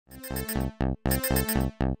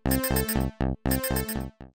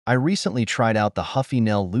I recently tried out the Huffy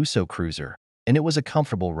Nel Lusso cruiser, and it was a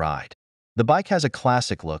comfortable ride. The bike has a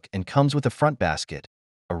classic look and comes with a front basket,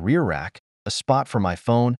 a rear rack, a spot for my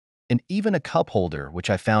phone, and even a cup holder, which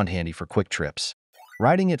I found handy for quick trips.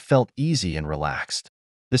 Riding it felt easy and relaxed.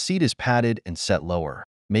 The seat is padded and set lower,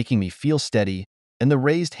 making me feel steady, and the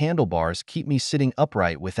raised handlebars keep me sitting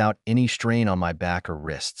upright without any strain on my back or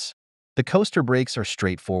wrists. The coaster brakes are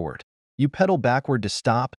straightforward. You pedal backward to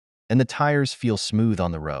stop, and the tires feel smooth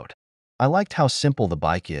on the road. I liked how simple the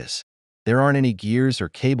bike is. There aren't any gears or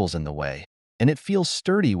cables in the way, and it feels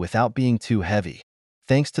sturdy without being too heavy.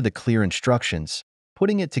 Thanks to the clear instructions,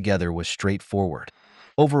 putting it together was straightforward.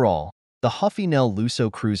 Overall, the Huffy Nel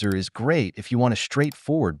Lusso Cruiser is great if you want a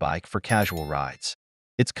straightforward bike for casual rides.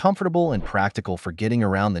 It's comfortable and practical for getting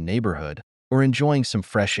around the neighborhood or enjoying some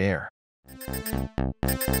fresh air.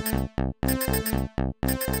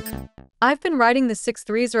 I've been riding the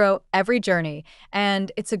Sixthreezero EVRYjourney,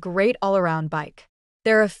 and it's a great all-around bike.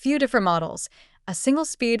 There are a few different models, a single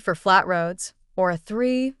speed for flat roads, or a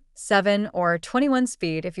 3, 7, or 21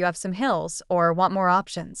 speed if you have some hills or want more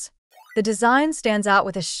options. The design stands out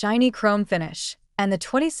with a shiny chrome finish, and the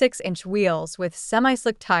 26-inch wheels with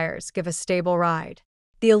semi-slick tires give a stable ride.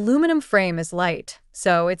 The aluminum frame is light,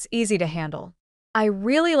 so it's easy to handle. I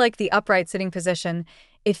really like the upright sitting position.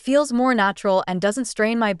 It feels more natural and doesn't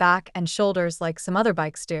strain my back and shoulders like some other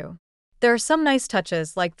bikes do. There are some nice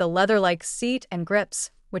touches like the leather-like seat and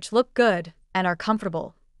grips, which look good and are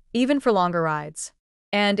comfortable, even for longer rides.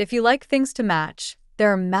 And if you like things to match,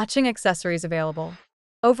 there are matching accessories available.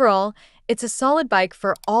 Overall, it's a solid bike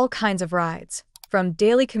for all kinds of rides, from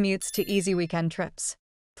daily commutes to easy weekend trips.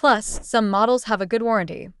 Plus, some models have a good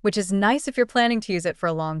warranty, which is nice if you're planning to use it for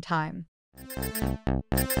a long time.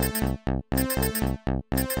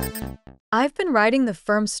 I've been riding the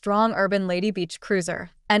Firmstrong Urban Lady Beach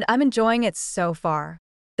Cruiser, and I'm enjoying it so far.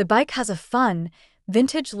 The bike has a fun,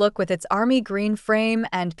 vintage look with its army green frame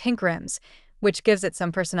and pink rims, which gives it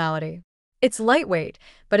some personality. It's lightweight,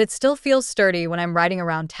 but it still feels sturdy when I'm riding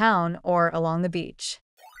around town or along the beach.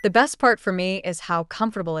 The best part for me is how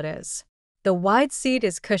comfortable it is. The wide seat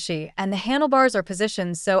is cushy, and the handlebars are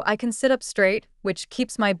positioned so I can sit up straight, which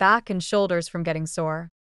keeps my back and shoulders from getting sore.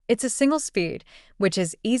 It's a single speed, which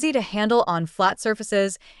is easy to handle on flat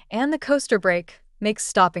surfaces, and the coaster brake makes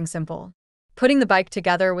stopping simple. Putting the bike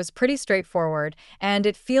together was pretty straightforward, and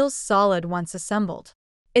it feels solid once assembled.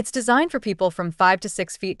 It's designed for people from 5 to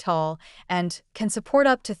 6 feet tall and can support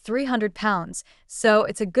up to 300 pounds, so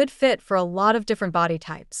it's a good fit for a lot of different body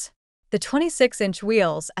types. The 26-inch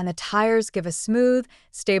wheels and the tires give a smooth,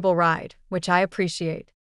 stable ride, which I appreciate.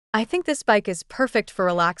 I think this bike is perfect for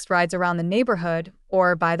relaxed rides around the neighborhood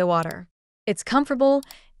or by the water. It's comfortable,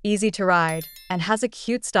 easy to ride, and has a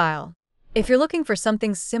cute style. If you're looking for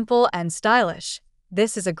something simple and stylish,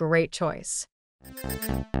 this is a great choice.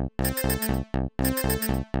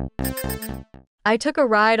 I took a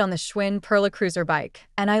ride on the Schwinn Perla cruiser bike,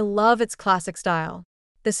 and I love its classic style.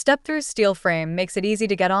 The step-through steel frame makes it easy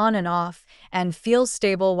to get on and off and feels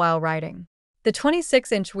stable while riding. The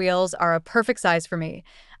 26-inch wheels are a perfect size for me,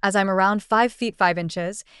 as I'm around 5 feet 5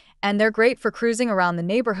 inches, and they're great for cruising around the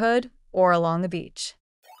neighborhood or along the beach.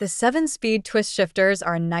 The 7-speed twist shifters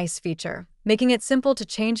are a nice feature, making it simple to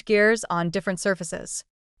change gears on different surfaces.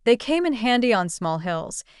 They came in handy on small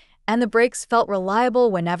hills, and the brakes felt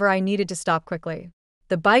reliable whenever I needed to stop quickly.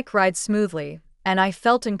 The bike rides smoothly, and I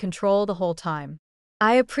felt in control the whole time.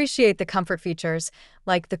 I appreciate the comfort features,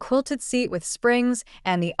 like the quilted seat with springs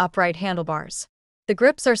and the upright handlebars. The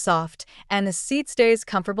grips are soft, and the seat stays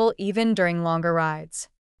comfortable even during longer rides.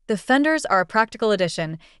 The fenders are a practical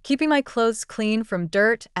addition, keeping my clothes clean from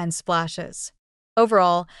dirt and splashes.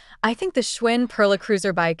 Overall, I think the Schwinn Perla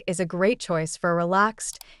cruiser bike is a great choice for a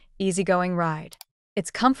relaxed, easygoing ride. It's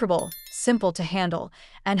comfortable, simple to handle,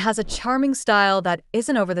 and has a charming style that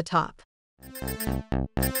isn't over the top.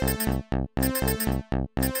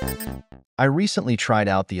 I recently tried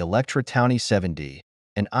out the Electra Townie 7D,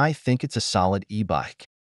 and I think it's a solid e-bike.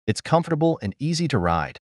 It's comfortable and easy to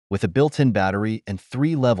ride, with a built-in battery and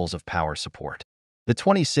 3 levels of power support. The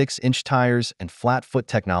 26-inch tires and flat-foot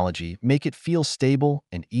technology make it feel stable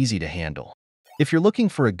and easy to handle. If you're looking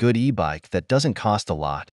for a good e-bike that doesn't cost a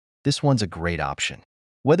lot, this one's a great option.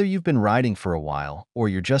 Whether you've been riding for a while or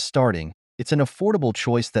you're just starting, it's an affordable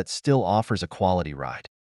choice that still offers a quality ride.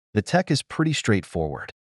 The tech is pretty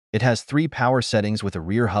straightforward. It has 3 power settings with a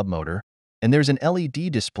rear hub motor, and there's an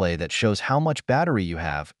LED display that shows how much battery you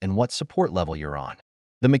have and what support level you're on.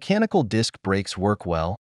 The mechanical disc brakes work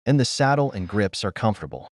well, and the saddle and grips are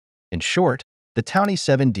comfortable. In short, the Townie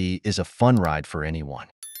 7D is a fun ride for anyone.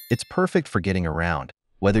 It's perfect for getting around,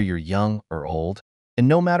 whether you're young or old, and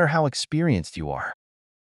no matter how experienced you are.